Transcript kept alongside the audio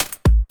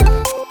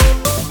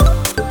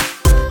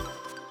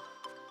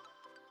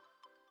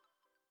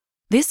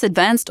This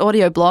advanced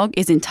audio blog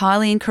is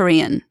entirely in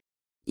Korean.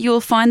 You will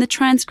find the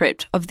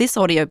transcript of this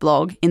audio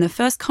blog in the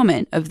first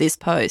comment of this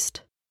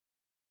post.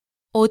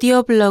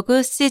 오디오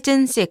블로그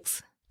시즌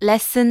 6,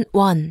 레슨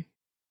 1.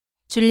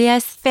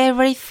 줄리아's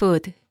favorite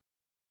food.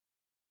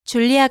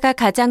 줄리아가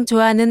가장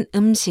좋아하는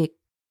음식.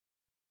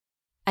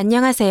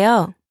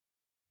 안녕하세요.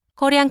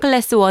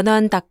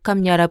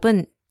 koreanclass101.com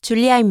여러분,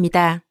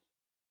 줄리아입니다.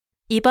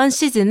 이번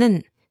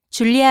시즌은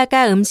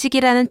줄리아가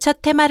음식이라는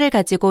첫 테마를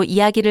가지고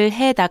이야기를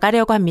해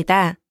나가려고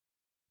합니다.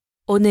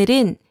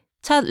 오늘은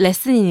첫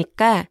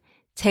레슨이니까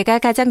제가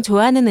가장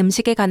좋아하는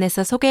음식에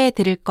관해서 소개해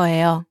드릴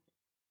거예요.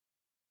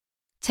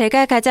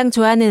 제가 가장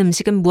좋아하는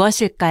음식은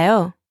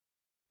무엇일까요?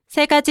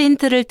 3가지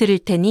힌트를 드릴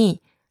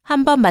테니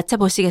한번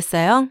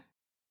맞춰보시겠어요?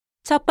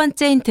 첫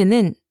번째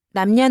힌트는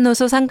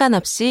남녀노소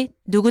상관없이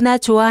누구나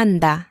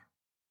좋아한다.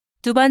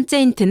 두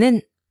번째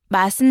힌트는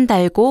맛은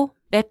달고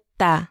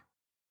맵다.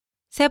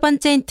 세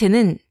번째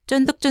힌트는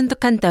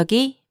쫀득쫀득한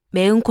떡이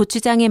매운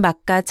고추장의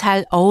맛과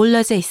잘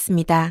어우러져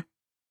있습니다.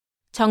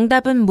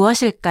 정답은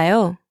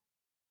무엇일까요?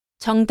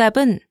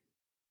 정답은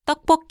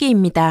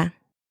떡볶이입니다.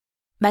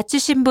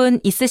 맞추신 분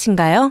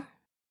있으신가요?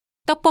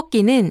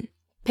 떡볶이는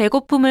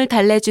배고픔을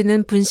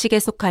달래주는 분식에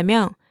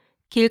속하며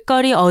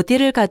길거리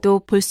어디를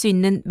가도 볼 수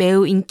있는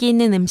매우 인기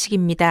있는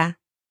음식입니다.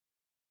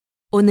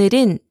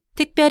 오늘은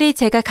특별히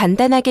제가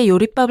간단하게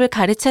요리법을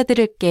가르쳐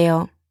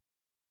드릴게요.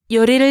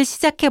 요리를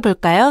시작해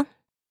볼까요?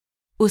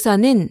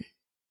 우선은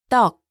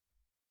떡,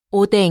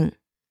 오뎅,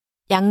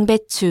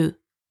 양배추,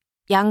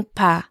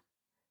 양파,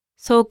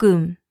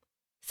 소금,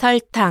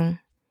 설탕,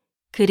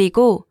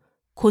 그리고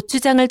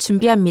고추장을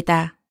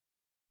준비합니다.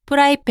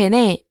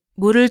 프라이팬에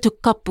물을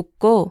 2컵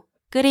붓고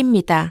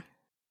끓입니다.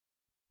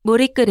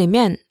 물이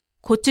끓으면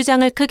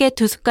고추장을 크게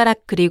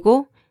 2숟가락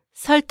그리고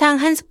설탕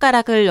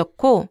 1숟가락을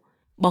넣고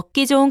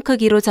먹기 좋은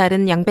크기로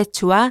자른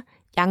양배추와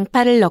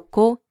양파를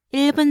넣고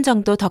 1분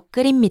정도 더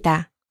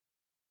끓입니다.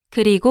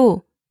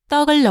 그리고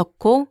떡을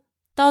넣고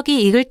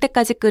떡이 익을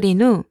때까지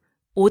끓인 후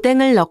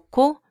오뎅을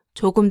넣고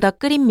조금 더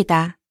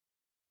끓입니다.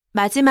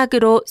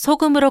 마지막으로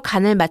소금으로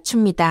간을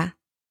맞춥니다.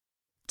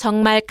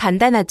 정말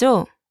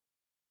간단하죠?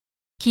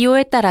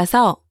 기호에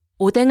따라서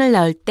오뎅을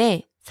넣을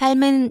때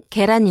삶은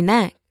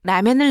계란이나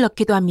라면을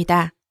넣기도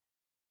합니다.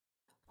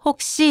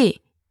 혹시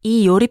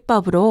이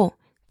요리법으로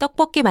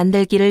떡볶이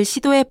만들기를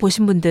시도해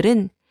보신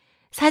분들은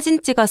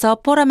사진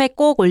찍어서 포럼에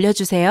꼭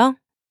올려주세요.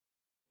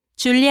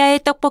 줄리아의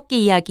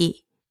떡볶이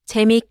이야기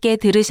재미있게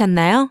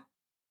들으셨나요?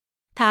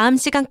 다음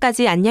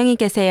시간까지 안녕히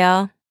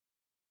계세요.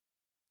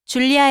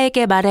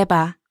 줄리아에게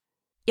말해봐.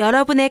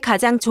 여러분의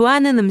가장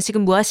좋아하는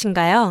음식은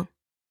무엇인가요?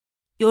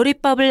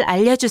 요리법을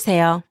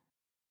알려주세요.